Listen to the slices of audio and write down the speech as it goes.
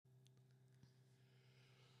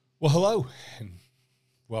Well, hello, and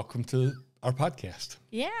welcome to our podcast.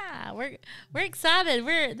 Yeah, we're excited.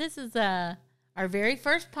 This is our very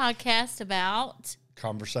first podcast about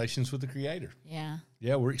Conversations with the Creator. Yeah,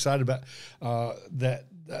 we're excited about that.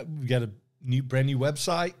 We got a brand new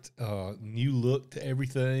website, new look to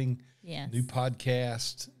everything. Yes. New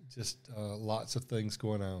podcast, just lots of things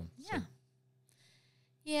going on. Yeah. So.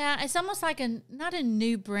 Yeah, it's almost like not a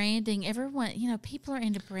new branding. Everyone, people are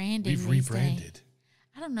into branding. We've rebranded.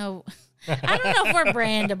 I don't know. I don't know if we're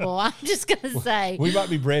brandable. I'm just going to say. We might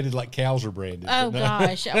be branded like cows are branded. Oh,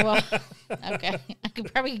 gosh. Well, okay. I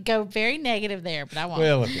could probably go very negative there, but I won't.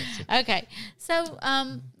 Well, okay. So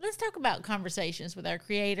let's talk about conversations with our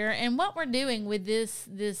Creator and what we're doing with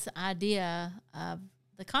this idea of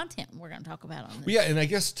the content we're going to talk about on this. Well, yeah, and I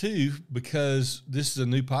guess, too, because this is a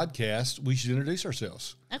new podcast, we should introduce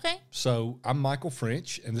ourselves. Okay. So I'm Michael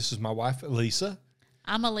French, and this is my wife, Elisa.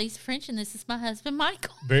 I'm Elise French, and this is my husband,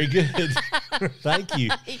 Michael. Very good. Thank you.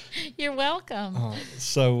 You're welcome.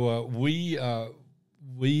 So we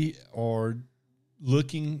are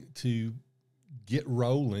looking to get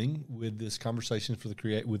rolling with this Conversations for the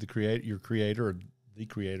Creator, your Creator, or the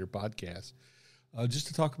Creator podcast, just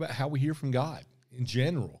to talk about how we hear from God in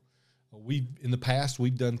general. In the past,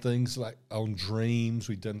 we've done things like on dreams.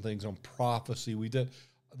 We've done things on prophecy. We've done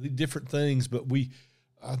different things, but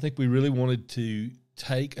I think we really wanted to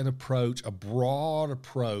take a broad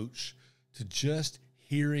approach to just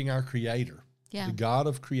hearing our Creator, the God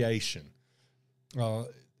of creation.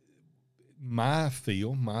 My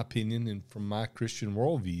opinion, and from my Christian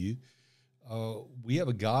worldview, we have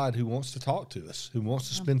a God who wants to talk to us, who wants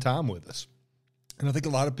to spend time with us. And I think a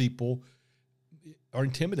lot of people are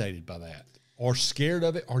intimidated by that, or scared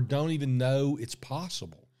of it, or don't even know it's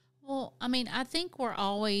possible. Well, I mean, I think we're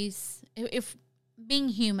always, if being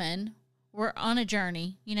human, we're on a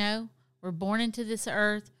journey, we're born into this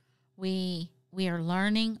earth. We are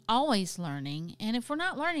learning, always learning. And if we're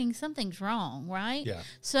not learning, something's wrong, right? Yeah.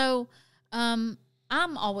 So I'm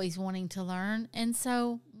always wanting to learn. And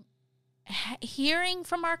so hearing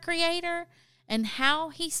from our Creator and how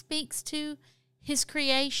He speaks to His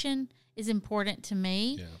creation is important to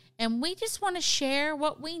me. Yeah. And we just want to share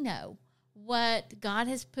what we know, what God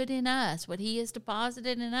has put in us, what He has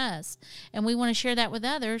deposited in us. And we want to share that with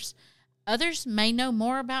others. Others may know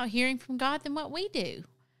more about hearing from God than what we do.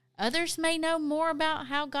 Others may know more about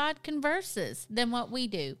how God converses than what we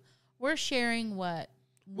do. We're sharing what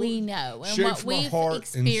we know and what we've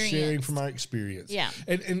experienced. And sharing from our experience. Yeah.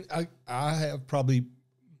 And I have probably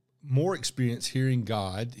more experience hearing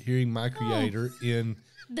God, hearing my Creator in...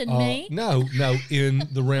 Than me? No, in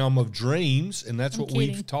the realm of dreams, and that's what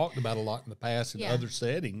kidding. We've talked about a lot in the past in Yeah. other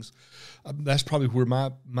settings. That's probably where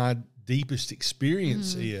my deepest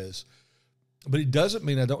experience is. But it doesn't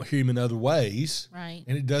mean I don't hear Him in other ways. Right.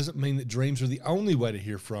 And it doesn't mean that dreams are the only way to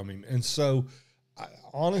hear from Him. And so,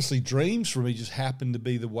 honestly, dreams for me just happened to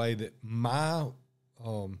be the way that my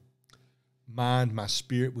mind, my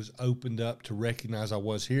spirit was opened up to recognize I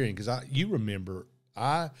was hearing. Because you remember,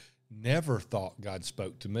 I never thought God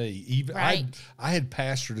spoke to me. Even right. I had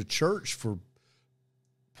pastored a church for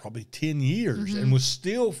probably 10 years and was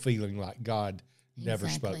still feeling like God never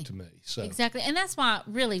spoke to me. So exactly. And that's why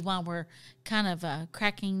we're kind of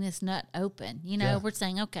cracking this nut open. We're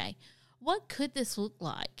saying, okay, what could this look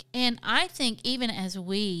like? And I think even as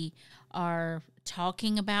we are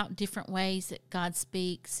talking about different ways that God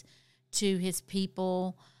speaks to His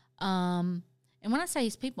people, and when I say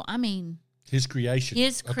His people, I mean His creation.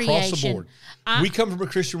 His across creation. the board. We come from a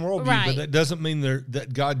Christian worldview, right. but that doesn't mean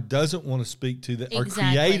that God doesn't want to speak to that. Exactly.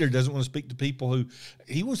 Our Creator doesn't want to speak to people who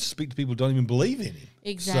He wants to speak to people who don't even believe in Him.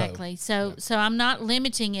 Exactly. So I'm not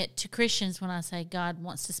limiting it to Christians when I say God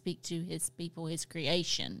wants to speak to His people, His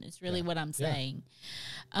creation. It's really what I'm saying.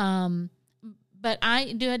 But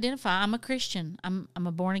I do identify I'm a Christian. I'm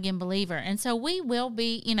a born again believer, and so we will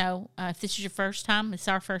be. If this is your first time, it's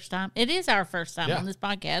our first time. It is our first time on this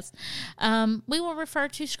podcast. We will refer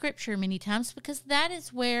to Scripture many times because that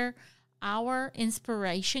is where our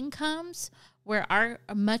inspiration comes, where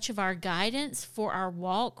much of our guidance for our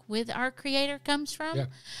walk with our Creator comes from. Yeah.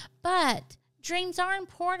 But dreams are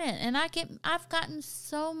important, and I've gotten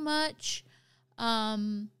so much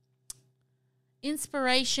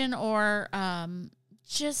inspiration or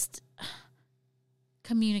just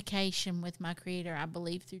communication with my Creator, I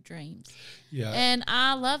believe, through dreams. Yeah. And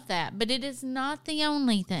I love that, but it is not the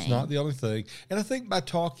only thing. It's not the only thing. And I think by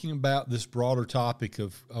talking about this broader topic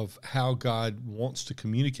of how God wants to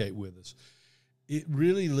communicate with us, it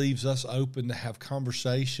really leaves us open to have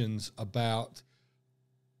conversations about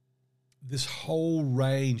this whole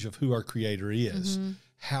range of who our Creator is,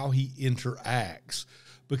 how He interacts.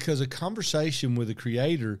 because a conversation with the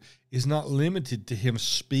Creator is not limited to him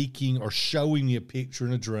speaking or showing me a picture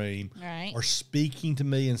in a dream, right, or speaking to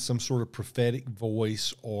me in some sort of prophetic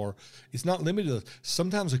voice, or it's not limited to,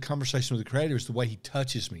 sometimes a conversation with the Creator is the way he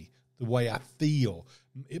touches me, the way I feel.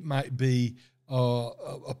 It might be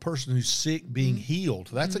a person who's sick being healed.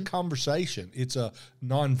 That's a conversation. It's a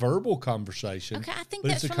nonverbal conversation. Okay, I think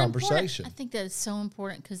but that's it's a conversation. I think that is so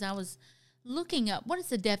important because I was looking up what is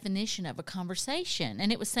the definition of a conversation,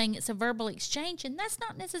 and it was saying it's a verbal exchange, and that's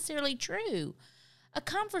not necessarily true. A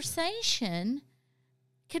conversation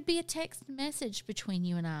could be a text message between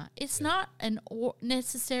you and I. It's not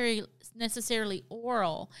necessarily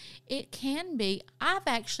oral. It can be. I've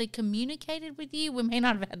actually communicated with you. We may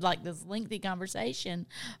not have had like this lengthy conversation,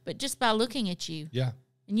 but just by looking at you,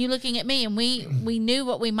 and you looking at me, and we knew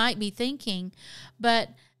what we might be thinking. But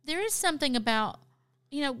there is something about,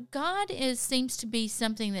 God seems to be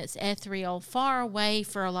something that's ethereal, far away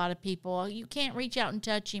for a lot of people. You can't reach out and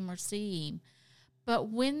touch him or see him. But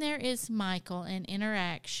when there is, Michael, an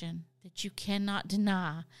interaction that you cannot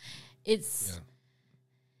deny, it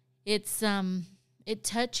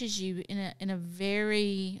touches you in a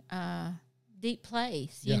very deep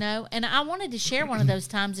place, you know. And I wanted to share one of those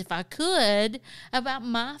times, if I could, about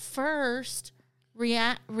my first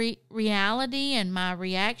reality and my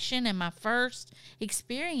reaction and my first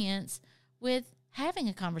experience with having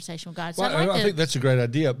a conversation with God. So well, I think that's a great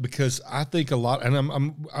idea, because I think a lot, and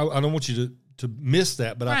I don't want you to miss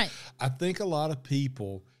that, but right. I think a lot of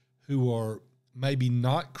people who are maybe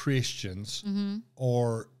not Christians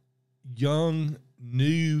or young,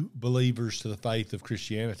 new believers to the faith of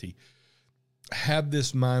Christianity have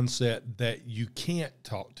this mindset that you can't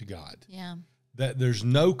talk to God. Yeah. That there's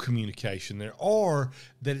no communication there, or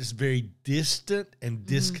that it's very distant and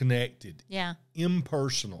disconnected. Yeah.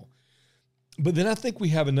 Impersonal. But then I think we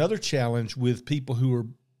have another challenge with people who are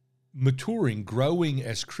maturing, growing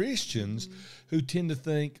as Christians, who tend to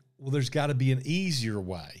think, well, there's got to be an easier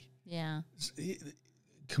way. Yeah.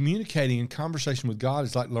 Communicating and conversation with God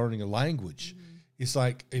is like learning a language. It's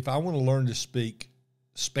like, if I want to learn to speak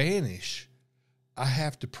Spanish, I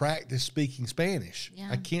have to practice speaking Spanish. Yeah.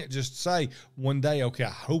 I can't just say one day, okay, I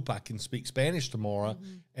hope I can speak Spanish tomorrow,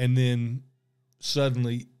 and then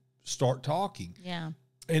suddenly start talking. Yeah.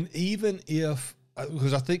 And even if,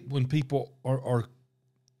 because I think when people are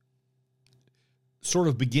sort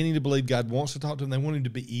of beginning to believe God wants to talk to them, they want him to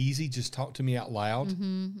be easy, just talk to me out loud,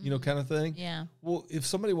 kind of thing. Yeah. Well, if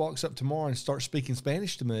somebody walks up tomorrow and starts speaking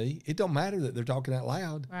Spanish to me, it don't matter that they're talking out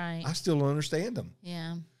loud. Right. I still don't understand them.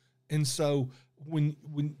 Yeah. And so when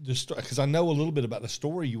because I know a little bit about the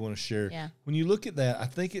story you want to share, when you look at that, I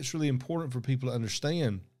think it's really important for people to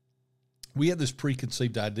understand we have this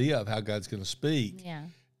preconceived idea of how God's going to speak. Yeah.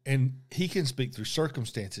 And he can speak through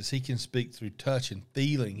circumstances. He can speak through touch and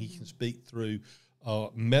feeling. He can speak through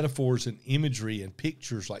metaphors and imagery and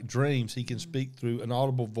pictures like dreams. He can speak through an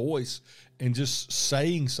audible voice and just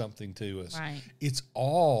saying something to us. Right. It's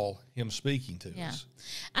all him speaking to us.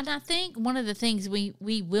 And I think one of the things we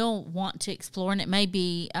will want to explore, and it may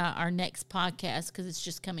be our next podcast because it's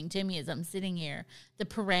just coming to me as I'm sitting here, the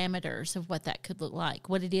parameters of what that could look like,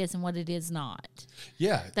 what it is and what it is not.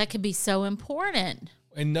 Yeah. That could be so important.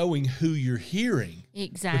 And knowing who you're hearing.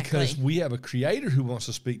 Exactly. Because we have a creator who wants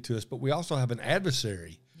to speak to us, but we also have an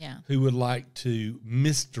adversary who would like to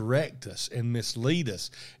misdirect us and mislead us.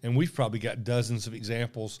 And we've probably got dozens of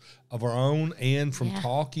examples of our own and from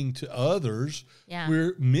talking to others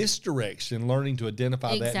where misdirection, learning to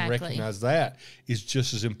identify that and recognize that is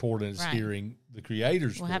just as important as hearing the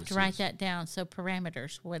Creator's voices. We'll have to write that down. So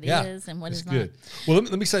parameters, what is and what is not. Good. Well,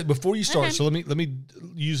 let me say, before you start, so let me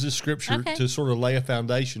use this scripture to sort of lay a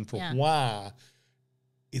foundation for why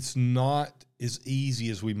it's not as easy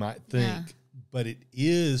as we might think, but it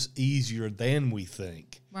is easier than we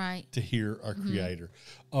think to hear our Creator.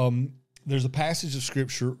 There's a passage of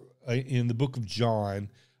scripture in the book of John,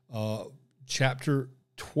 chapter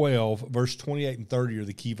 12, verse 28 and 30 are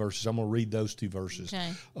the key verses. I'm going to read those two verses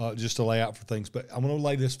just to lay out for things. But I'm going to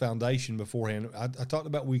lay this foundation beforehand. I talked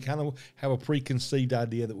about we kind of have a preconceived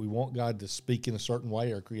idea that we want God to speak in a certain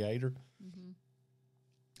way, our Creator.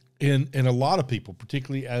 And a lot of people,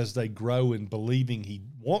 particularly as they grow in believing he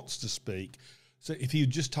wants to speak, so if he would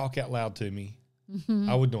just talk out loud to me,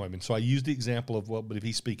 I would know him. And so I used the example of, but if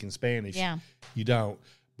he's speaking Spanish, you don't.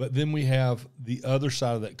 But then we have the other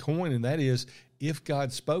side of that coin, and that is, if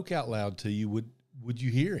God spoke out loud to you, would you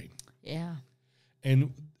hear him? Yeah.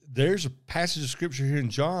 And there's a passage of scripture here in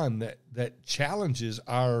John that challenges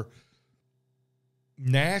our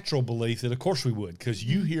natural belief that, of course, we would, because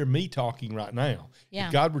you hear me talking right now. Yeah.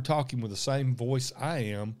 If God were talking with the same voice I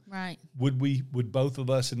am, right, would both of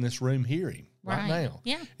us in this room hear him right now?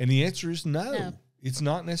 Yeah. And the answer is no. It's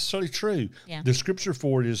not necessarily true. Yeah. The scripture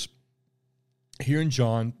for it is here in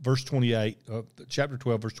John, verse 28, chapter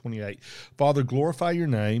 12, verse 28. Father, glorify your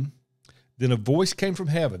name. Then a voice came from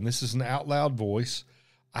heaven. This is an out loud voice.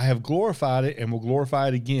 I have glorified it and will glorify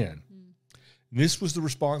it again. This was the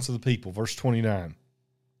response of the people. Verse 29.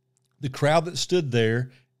 The crowd that stood there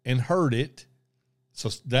and heard it, so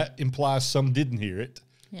that implies some didn't hear it,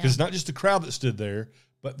 because it's not just the crowd that stood there,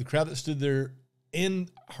 but the crowd that stood there and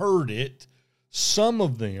heard it, some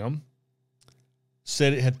of them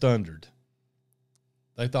said it had thundered.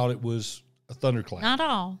 They thought it was a thunderclap. Not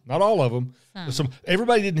all. Not all of them.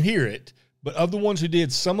 Everybody didn't hear it, but of the ones who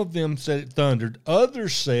did, some of them said it thundered.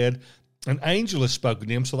 Others said an angel has spoken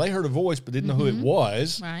to them, so they heard a voice but didn't know who it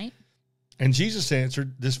was. Right. And Jesus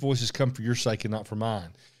answered, this voice has come for your sake and not for mine.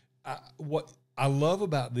 What I love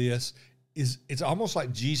about this is it's almost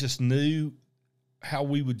like Jesus knew how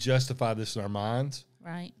we would justify this in our minds.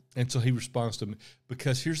 Right. And so he responds to me.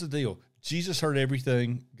 Because here's the deal. Jesus heard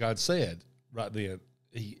everything God said right then,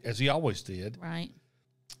 as he always did. Right.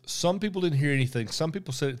 Some people didn't hear anything. Some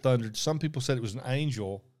people said it thundered. Some people said it was an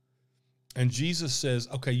angel. And Jesus says,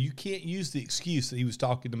 okay, you can't use the excuse that he was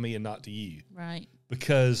talking to me and not to you. Right.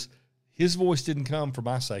 Because his voice didn't come for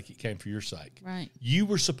my sake. It came for your sake. Right. You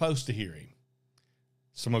were supposed to hear him.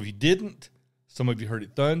 Some of you didn't. Some of you heard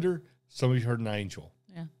it thunder. Some of you heard an angel.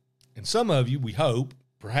 Yeah. And some of you, we hope,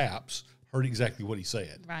 perhaps, heard exactly what he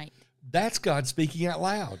said. Right. That's God speaking out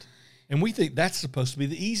loud. And we think that's supposed to be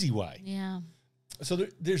the easy way. Yeah. So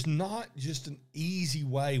there's not just an easy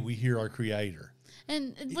way we hear our Creator.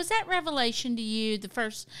 And was that revelation to you the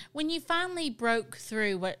first, when you finally broke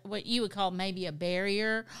through what you would call maybe a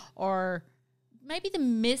barrier or maybe the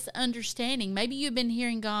misunderstanding? Maybe you've been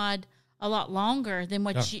hearing God a lot longer than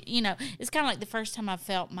what it's kind of like the first time I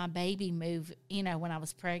felt my baby move, when I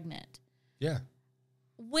was pregnant. Yeah.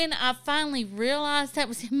 When I finally realized that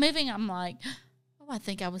was him moving, I'm like, oh, I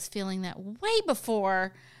think I was feeling that way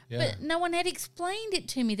before. Yeah. But no one had explained it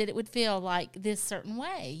to me that it would feel like this certain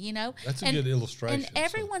way, That's a good illustration. And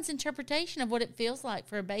everyone's interpretation of what it feels like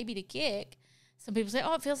for a baby to kick. Some people say,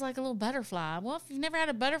 oh, it feels like a little butterfly. Well, if you've never had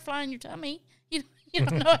a butterfly in your tummy, you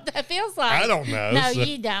don't know what that feels like. I don't know. No,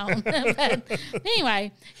 you don't. But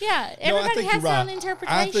anyway, yeah, everybody has their own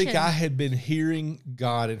interpretation. I think I had been hearing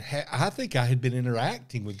God, and I think I had been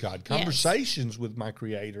interacting with God, conversations with my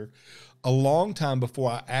Creator, a long time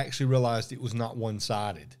before I actually realized it was not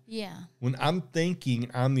one-sided. Yeah. When I'm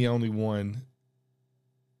thinking I'm the only one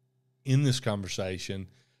in this conversation,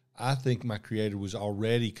 I think my Creator was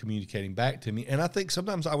already communicating back to me. And I think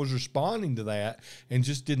sometimes I was responding to that and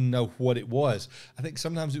just didn't know what it was. I think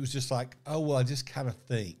sometimes it was just like, oh, well, I just kind of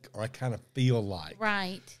think, or I kind of feel like.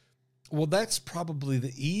 Right. Well, that's probably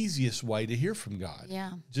the easiest way to hear from God.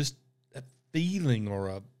 Yeah. Just a feeling or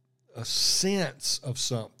a sense of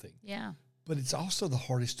something. Yeah. But it's also the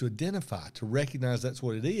hardest to identify, to recognize that's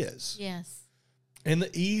what it is. Yes. And the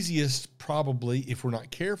easiest, probably, if we're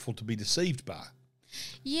not careful, to be deceived by.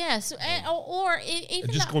 Yes, or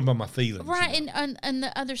even just going by my feelings. Right, and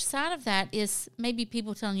the other side of that is maybe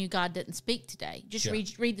people telling you God didn't speak today. Just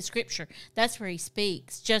read the scripture. That's where he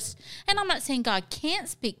speaks. And I'm not saying God can't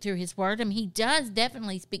speak through his word. I mean, he does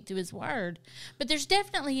definitely speak through his word. But there's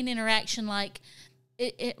definitely an interaction like...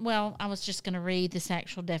 Well, I was just going to read this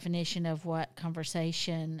actual definition of what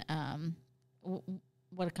conversation,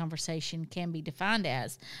 what a conversation can be defined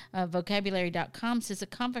as. Vocabulary.com says a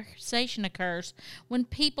conversation occurs when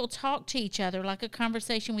people talk to each other like a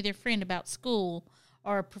conversation with your friend about school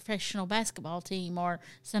or a professional basketball team or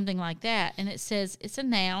something like that. And it says it's a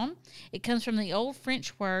noun. It comes from the old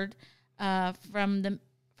French word from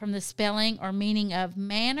the spelling or meaning of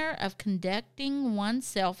manner of conducting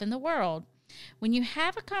oneself in the world. When you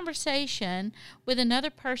have a conversation with another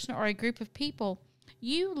person or a group of people,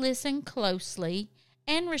 you listen closely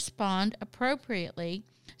and respond appropriately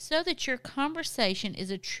so that your conversation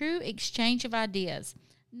is a true exchange of ideas,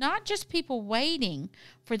 not just people waiting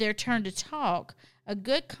for their turn to talk. A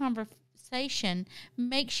good conversation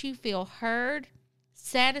makes you feel heard,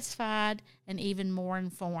 satisfied, and even more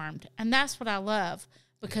informed. And that's what I love,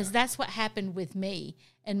 because that's what happened with me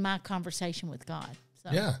in my conversation with God. So.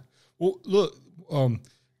 Yeah. Well, look,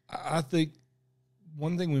 I think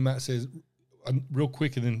one thing we might say is, real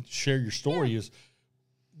quick and then share your story is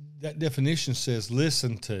that definition says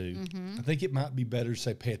listen to. Mm-hmm. I think it might be better to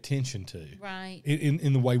say pay attention to. Right.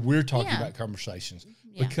 In the way we're talking about conversations.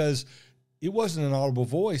 Yeah. Because it wasn't an audible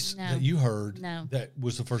voice that you heard. No. That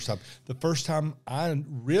was the first time. The first time I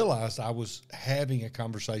realized I was having a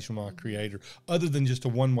conversation with my Creator, other than just a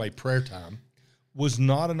one-way prayer time, was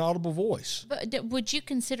not an audible voice. But would you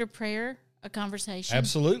consider prayer a conversation?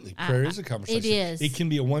 Absolutely. Prayer is a conversation. It is. It can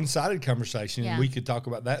be a one-sided conversation, and we could talk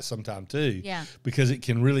about that sometime too. Yeah. Because it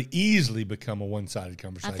can really easily become a one-sided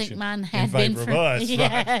conversation. I think mine had been for us.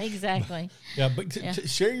 Yeah, right? Exactly. Yeah, but to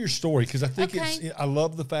share your story, because I think I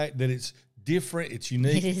love the fact that it's different, it's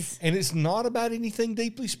unique, it is. And it's not about anything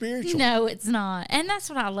deeply spiritual. No, it's not. And that's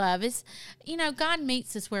what I love is, God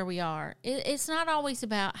meets us where we are. It's not always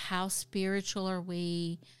about how spiritual are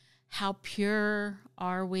we, how pure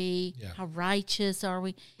are we, how righteous are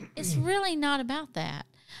we. It's really not about that.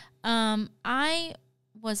 I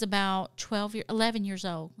was about 11 years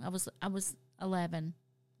old. I was 11.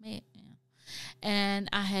 Yeah. And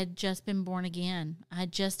I had just been born again. I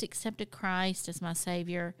had just accepted Christ as my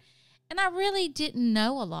Savior. And I really didn't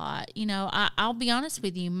know a lot. I'll be honest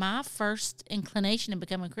with you. My first inclination to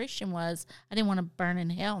become a Christian was I didn't want to burn in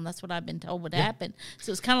hell, and that's what I've been told would happen.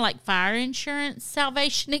 So it's kind of like fire insurance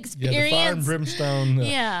salvation experience. Yeah, the fire and brimstone.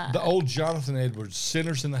 The old Jonathan Edwards,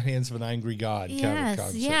 sinners in the hands of an angry God kind of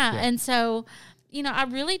concept. Yeah. And so, I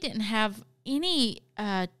really didn't have any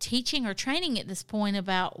teaching or training at this point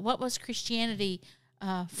about what was Christianity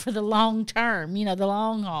for the long term, the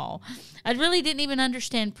long haul. I really didn't even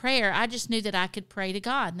understand prayer. I just knew that I could pray to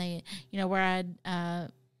God. And they, where I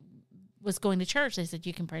was going to church, they said,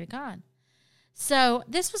 you can pray to God. So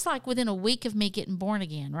this was like within a week of me getting born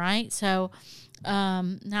again, right? So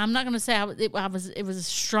now I'm not going to say it was a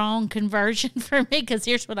strong conversion for me, because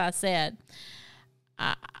here's what I said.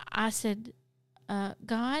 I said,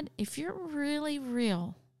 God, if you're really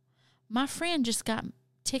real, my friend just got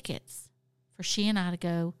tickets for she and I to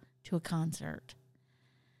go to a concert.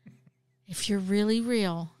 If you're really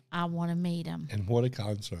real, I want to meet him. And what a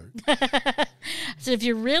concert. So if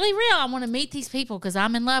you're really real, I want to meet these people because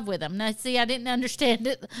I'm in love with them. Now, see, I didn't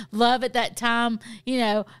understand love at that time.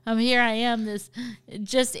 Here I am, this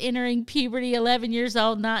just entering puberty, 11 years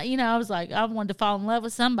old. Not, I was like, I wanted to fall in love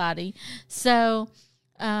with somebody. So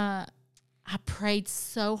I prayed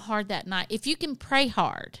so hard that night. If you can pray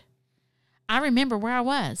hard, I remember where I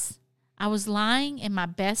was. I was lying in my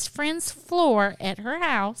best friend's floor at her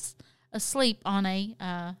house, asleep on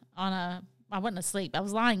I wasn't asleep. I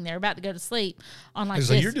was lying there about to go to sleep on like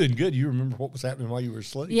so you're doing good. You remember what was happening while you were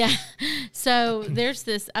asleep. Yeah. So there's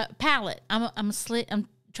this pallet. I'm asleep. I'm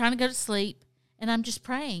trying to go to sleep, and I'm just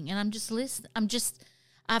praying, and I'm just listening.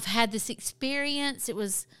 I've had this experience. It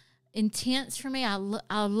was intense for me. I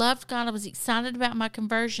loved God. I was excited about my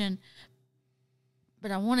conversion,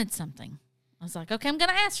 but I wanted something. I was like, okay, I'm going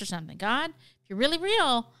to ask for something. God, if you're really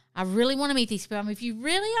real, I really want to meet these people. I mean, if you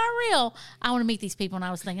really are real, I want to meet these people. And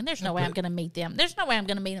I was thinking, there's no way I'm going to meet them. There's no way I'm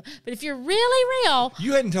going to meet them. But if you're really real.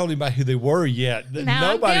 You hadn't told anybody who they were yet.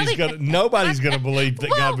 Nobody's going to believe that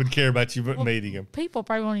God would care about you meeting them. People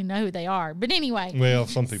probably won't even know who they are. But anyway. Well,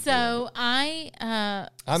 some people. So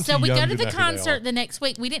we go to the concert the next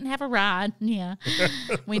week. We didn't have a ride. Yeah.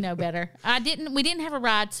 We know better. We didn't have a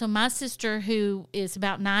ride. So my sister, who is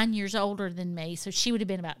about 9 years older than me, so she would have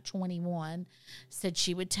been about 21, said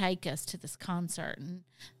she would take us to this concert. And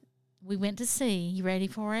we went to see, you ready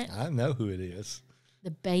for it? I know who it is.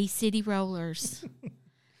 The Bay City Rollers.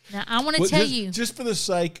 Now, I want to tell you. Just for the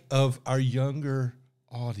sake of our younger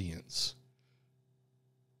audience,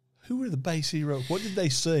 who were the Bay City Rollers? What did they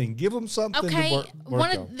sing? Give them something to work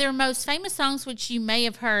one on. Of their most famous songs, which you may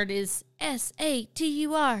have heard, is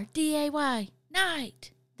SATURDAY,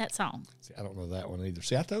 Night. That song. See, I don't know that one either.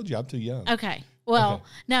 See, I told you I'm too young. Okay. Well,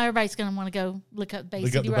 now everybody's going to want to go look up Bay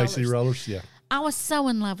City Rollers. Yeah. I was so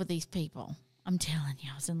in love with these people. I'm telling you,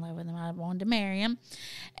 I was in love with them. I wanted to marry them.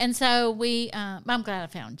 And so I'm glad I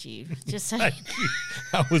found you. Just so Thank you.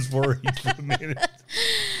 I was worried for a minute.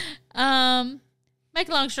 Make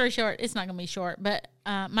a long story short, it's not going to be short, but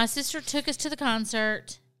my sister took us to the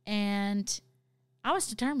concert, and I was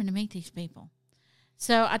determined to meet these people.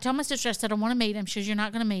 So I told my sister, I said, I want to meet them. She goes, you're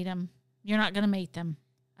not going to meet them. You're not going to meet them.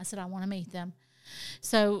 I said, I want to meet them.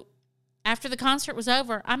 So after the concert was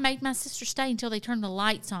over, I made my sister stay until they turned the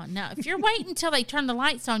lights on. Now, if you're waiting until they turn the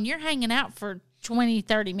lights on, you're hanging out for 20,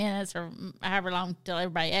 30 minutes or however long till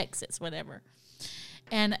everybody exits, whatever.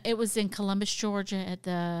 And it was in Columbus, Georgia at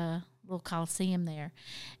the little Coliseum there.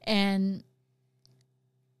 And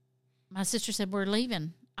my sister said, we're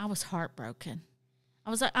leaving. I was heartbroken. I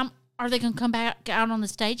was like, are they going to come back out on the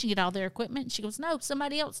stage and get all their equipment? And she goes, no,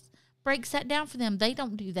 somebody else breaks that down for them. They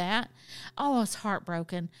don't do that. Oh, I was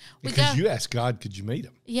heartbroken. Because you asked God, could you meet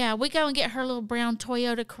him? Yeah, we go and get her little brown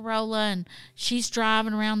Toyota Corolla, and she's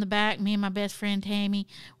driving around the back. Me and my best friend Tammy,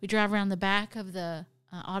 we drive around the back of the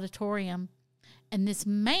auditorium, and this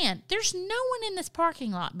man, there's no one in this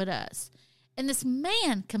parking lot but us. And this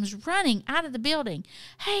man comes running out of the building.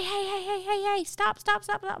 Hey, stop.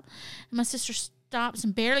 And my sister stops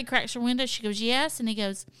and barely cracks her window. She goes, yes. And he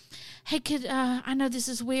goes, hey, I know this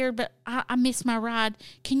is weird, but I missed my ride.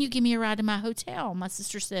 Can you give me a ride to my hotel? My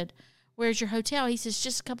sister said, where's your hotel? He says,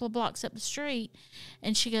 just a couple of blocks up the street.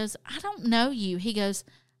 And she goes, I don't know you. He goes,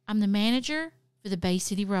 I'm the manager for the Bay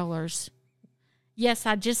City Rollers. Yes,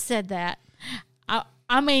 I just said that.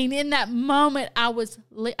 I mean, in that moment, I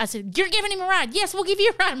said, you're giving him a ride. Yes, we'll give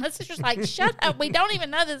you a ride. My sister's like, shut up. We don't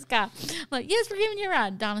even know this guy. I'm like, yes, we're giving you a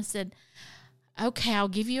ride. Donna said, okay, I'll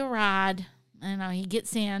give you a ride. And he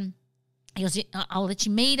gets in. He goes, I'll let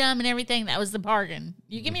you meet him and everything. That was the bargain.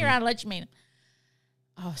 You give me a ride, I'll let you meet him.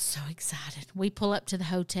 Oh, so excited. We pull up to the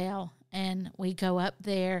hotel, and we go up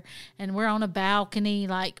there, and we're on a balcony,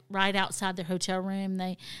 like right outside their hotel room.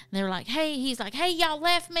 They were like, hey, he's like, hey, y'all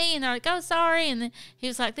left me. And they're like, oh, sorry. And then he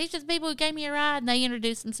was like, these are the people who gave me a ride. And they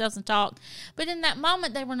introduced themselves and talked. But in that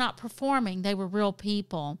moment, they were not performing. They were real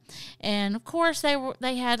people. And of course,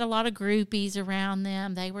 they had a lot of groupies around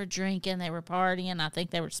them. They were drinking. They were partying. I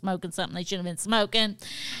think they were smoking something they shouldn't have been smoking.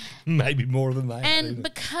 Maybe more than that. And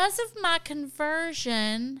because of my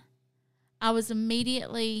conversion, I was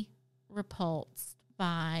immediately repulsed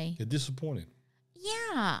by. You're disappointed.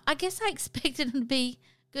 Yeah. I guess I expected them to be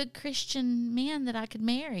good Christian men that I could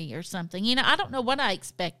marry or something. You know, I don't know what I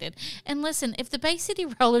expected. And listen, if the Bay City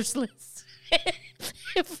Rollers listen,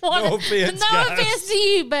 no offense to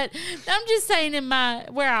you, but I'm just saying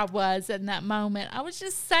where I was in that moment, I was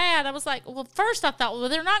just sad. I was like, well, first I thought, well,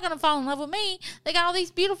 they're not going to fall in love with me. They got all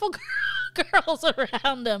these beautiful girls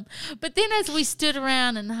around them. But then as we stood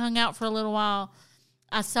around and hung out for a little while,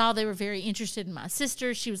 I saw they were very interested in my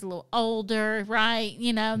sister. She was a little older, right?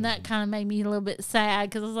 You know, and that kind of made me a little bit sad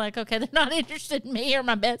because I was like, okay, they're not interested in me or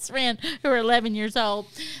my best friend who are 11 years old.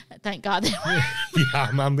 Thank God they were. Yeah,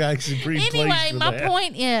 I'm actually pretty pleased with that. Anyway, my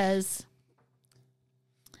point is,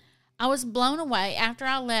 I was blown away after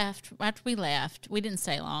we left. We didn't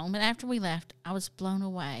stay long, but after we left, I was blown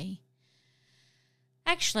away.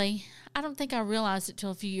 Actually, I don't think I realized it till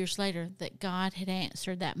a few years later that God had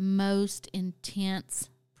answered that most intense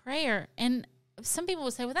prayer. And some people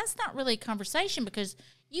would say, well, that's not really a conversation because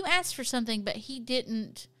you asked for something, but he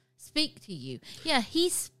didn't speak to you. Yeah, he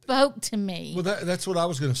spoke to me. Well, that's what I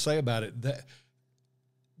was going to say about it.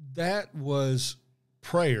 That was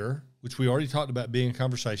prayer, which we already talked about being a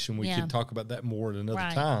conversation. We could talk about that more at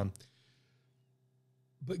another time.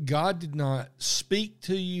 But God did not speak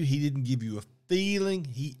to you. He didn't give you a feeling.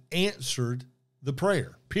 He answered the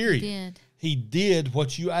prayer, period. He did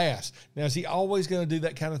what you asked. Now, is he always going to do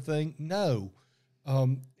that kind of thing? No.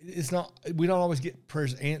 It's not. We don't always get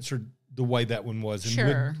prayers answered the way that one was. And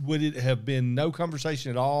sure. Would it have been no conversation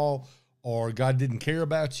at all, or God didn't care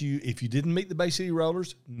about you if you didn't meet the Bay City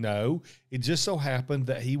Rollers? No. It just so happened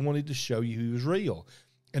that he wanted to show you he was real.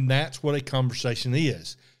 And that's what a conversation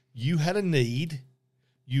is. You had a need.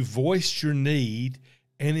 You voiced your need.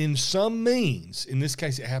 And in some means, in this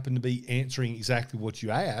case, it happened to be answering exactly what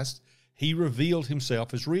you asked. He revealed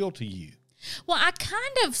himself as real to you. Well, I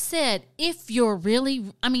kind of said, if you're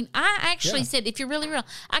really, I actually said, if you're really real,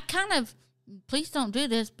 please don't do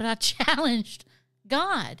this, but I challenged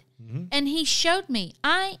God. Mm-hmm. And he showed me,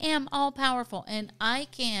 I am all powerful and I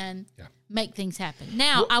can make things happen.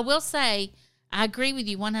 Now, I will say, I agree with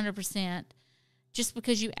you 100%. Just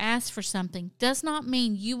because you ask for something does not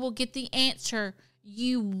mean you will get the answer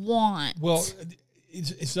you want. Well,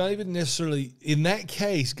 it's not even necessarily, in that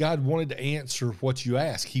case, God wanted to answer what you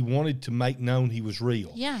asked. He wanted to make known he was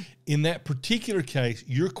real. Yeah. In that particular case,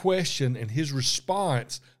 your question and his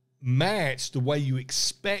response matched the way you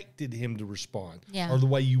expected him to respond, or the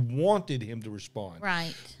way you wanted him to respond.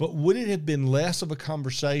 Right. But would it have been less of a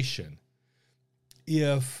conversation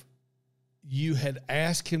if you had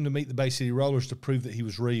asked him to meet the Bay City Rollers to prove that he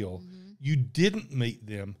was real, mm-hmm. you didn't meet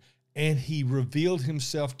them, and he revealed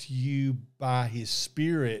himself to you by his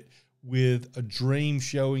spirit with a dream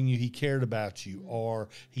showing you he cared about you, or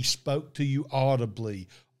he spoke to you audibly,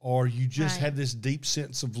 or you just Right. had this deep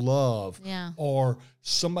sense of love, Yeah. or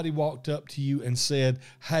somebody walked up to you and said,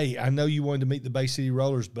 hey, I know you wanted to meet the Bay City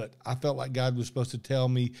Rollers, but I felt like God was supposed to tell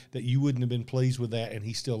me that you wouldn't have been pleased with that, and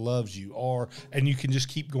he still loves you. And you can just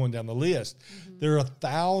keep going down the list. Mm-hmm. There are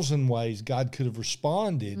 1,000 ways God could have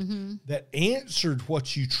responded that answered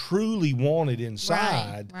what you truly wanted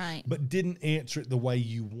inside, Right. but didn't answer it the way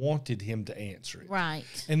you wanted him to answer it. Right.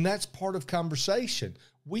 And that's part of conversation.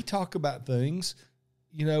 We talk about things,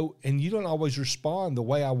 and you don't always respond the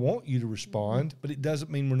way I want you to respond, but it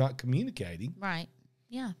doesn't mean we're not communicating. Right.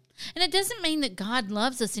 Yeah. And it doesn't mean that God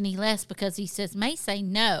loves us any less because he may say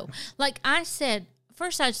no. Like I said,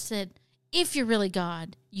 if you're really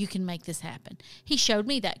God, you can make this happen. He showed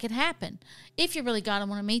me that could happen. If you're really God, I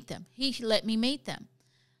want to meet them. He let me meet them.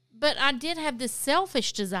 But I did have this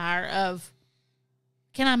selfish desire of,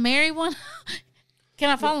 can I marry one? Can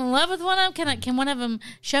I fall in love with one of them? Can one of them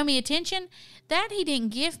show me attention? That he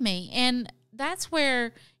didn't give me. And that's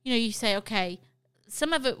where, you say, okay,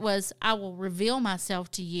 some of it was, I will reveal myself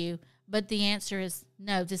to you, but the answer is,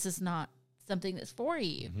 no, this is not something that's for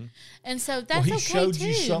you. Mm-hmm. And so that's he okay showed too.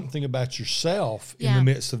 you something about yourself in the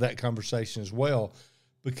midst of that conversation as well,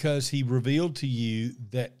 because he revealed to you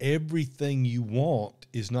that everything you want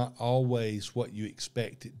is not always what you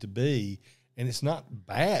expect it to be. And it's not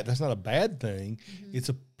bad. That's not a bad thing. Mm-hmm. It's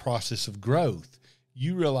a process of growth.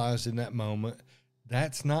 You realized in that moment,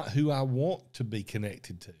 that's not who I want to be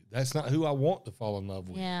connected to. That's not who I want to fall in love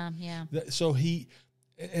with. Yeah. So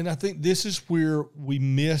and I think this is where we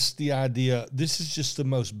miss the idea. This is just the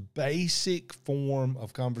most basic form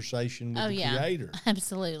of conversation with the Creator.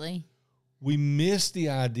 Absolutely. We miss the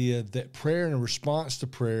idea that prayer and a response to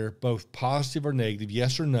prayer, both positive or negative,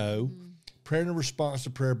 yes or no, prayer and a response to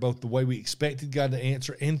prayer, both the way we expected God to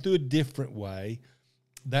answer and through a different way,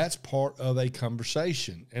 that's part of a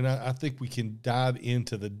conversation. And I think we can dive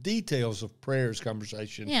into the details of prayer's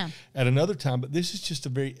conversation at another time, but this is just a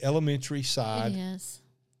very elementary side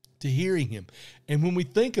to hearing him. And when we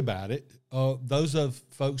think about it, those of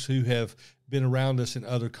folks who have been around us in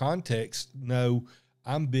other contexts know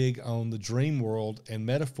I'm big on the dream world and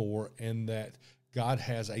metaphor, and that God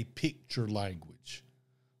has a picture language.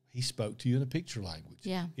 He spoke to you in a picture language.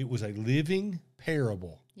 Yeah. It was a living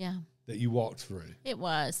parable. Yeah. That you walked through. It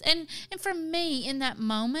was. And for me, in that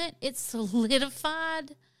moment, it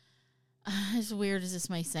solidified, as weird as this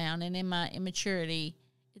may sound, and in my immaturity,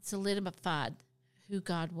 it solidified who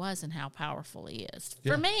God was and how powerful he is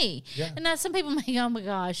for me. Yeah. And now some people may go, oh my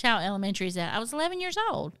gosh, how elementary is that? I was 11 years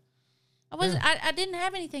old. I didn't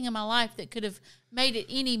have anything in my life that could have made it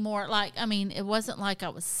any more it wasn't like I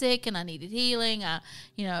was sick and I needed healing.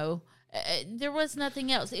 There was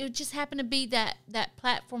nothing else. It just happened to be that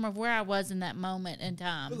platform of where I was in that moment in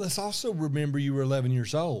time. But let's also remember you were 11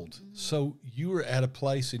 years old. Mm-hmm. So you were at a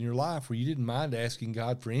place in your life where you didn't mind asking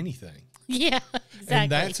God for anything. Yeah, exactly.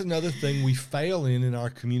 And that's another thing we fail in our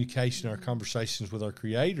communication, our conversations with our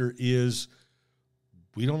Creator, is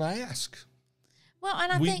we don't ask. Well,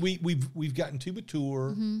 and I think we've gotten too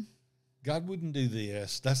mature. Mm-hmm. God wouldn't do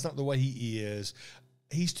this. That's not the way he is.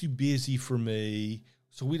 He's too busy for me.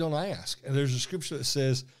 So we don't ask. And there's a scripture that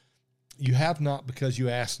says, you have not because you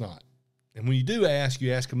ask not. And when you do ask,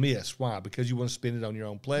 you ask amiss. Why? Because you want to spend it on your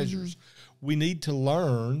own pleasures. Mm-hmm. We need to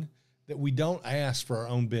learn that we don't ask for our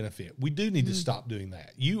own benefit. We do need to stop doing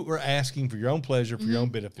that. You are asking for your own pleasure, for your own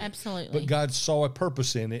benefit. Absolutely. But God saw a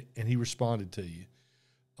purpose in it, and he responded to you.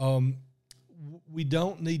 We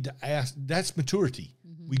don't need to ask. That's maturity.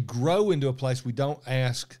 Mm-hmm. We grow into a place we don't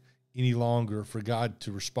ask any longer for God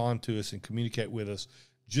to respond to us and communicate with us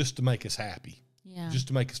just to make us happy, just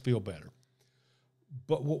to make us feel better.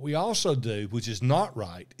 But what we also do, which is not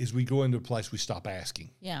right, is we go into a place we stop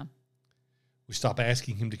asking. Yeah. We stop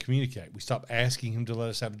asking him to communicate. We stop asking him to let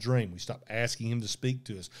us have a dream. We stop asking him to speak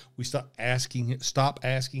to us. We stop asking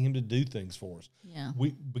him to do things for us. Yeah.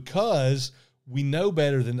 Because we know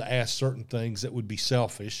better than to ask certain things that would be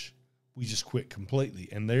selfish, we just quit completely.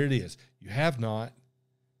 And there it is. You have not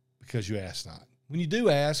because you ask not. When you do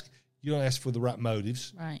ask, you don't ask for the right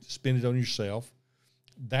motives. Right. Spend it on yourself.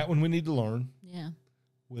 That one we need to learn. Yeah.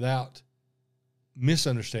 Without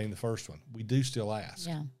misunderstanding the first one. We do still ask.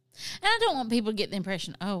 Yeah. And I don't want people to get the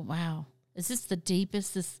impression, oh, wow, is this the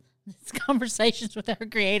deepest this conversations with our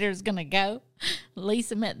Creator is going to go?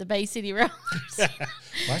 Lisa met the Bay City Rollers. Well,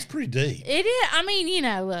 that's pretty deep. It is. I mean,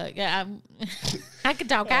 look, I could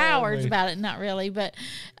talk hours about it. Not really, but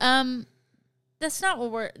that's not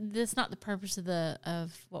the purpose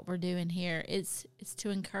of what we're doing here. It's to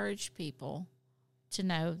encourage people to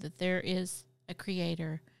know that there is a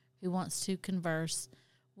Creator who wants to converse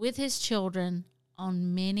with his children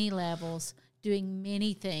on many levels, doing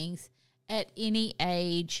many things at any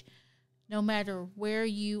age, no matter where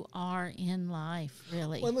you are in life,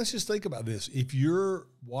 really. Well, let's just think about this. If you're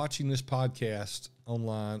watching this podcast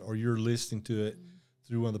online or you're listening to it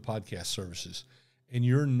through one of the podcast services and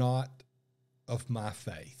you're not of my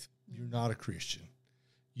faith, you're not a Christian,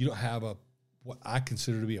 you don't have what I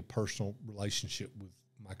consider to be a personal relationship with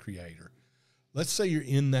my Creator. Let's say you're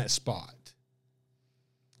in that spot.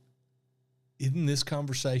 Isn't this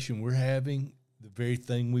conversation we're having the very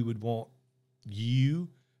thing we would want you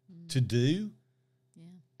to do? Yeah.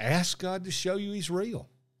 Ask God to show you He's real.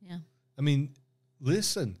 Yeah. I mean,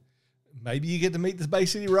 listen, maybe you get to meet the Bay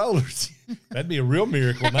City Rollers. That'd be a real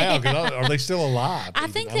miracle now. Because are they still alive? I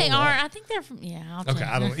think they are. I think they're from, Okay,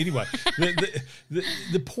 I don't know. Anyway,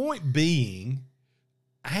 the point being,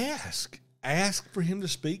 ask for Him to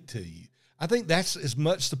speak to you. I think that's as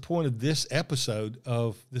much the point of this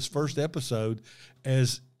first episode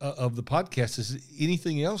as of the podcast as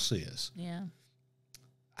anything else is. Yeah.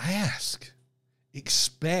 Ask,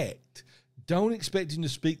 expect. Don't expect Him to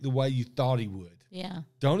speak the way you thought He would. Yeah.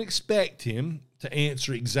 Don't expect Him to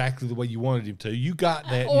answer exactly the way you wanted Him to. You got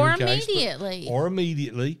that in or your case, immediately. Or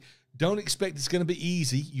immediately. Don't expect it's going to be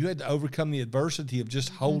easy. You had to overcome the adversity of just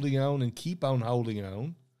holding on and keep on holding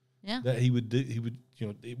on. Yeah. That He would do. He would.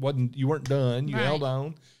 It wasn't. You weren't done. You held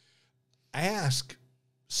on. Ask,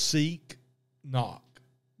 seek, knock,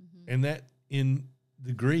 and that in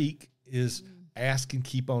the Greek is ask and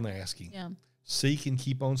keep on asking. Yeah. Seek and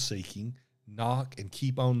keep on seeking. Knock and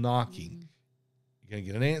keep on knocking. You're gonna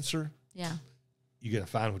get an answer. Yeah. You're gonna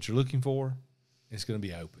find what you're looking for. And it's gonna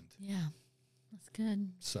be opened. Yeah. That's good.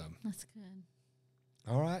 So. That's good.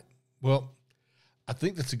 All right. Well, I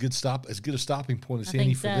think that's as good a stopping point as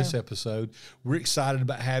any for this episode. We're excited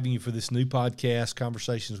about having you for this new podcast,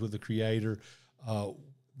 Conversations with the Creator.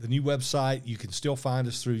 The new website, you can still find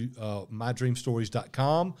us through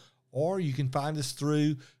mydreamstories.com, or you can find us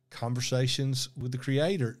through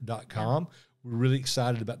conversationswiththecreator.com. We're really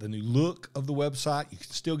excited about the new look of the website. You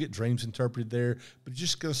can still get dreams interpreted there, but you're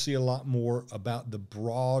just going to see a lot more about the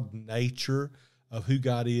broad nature of who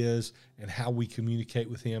God is and how we communicate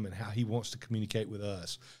with Him and how He wants to communicate with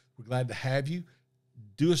us. We're glad to have you.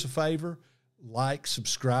 Do us a favor, like,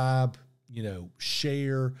 subscribe,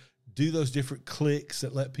 share, do those different clicks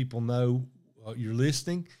that let people know you're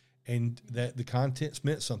listening and that the content's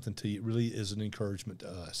meant something to you. It really is an encouragement to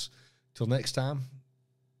us. Till next time,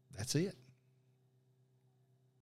 that's it.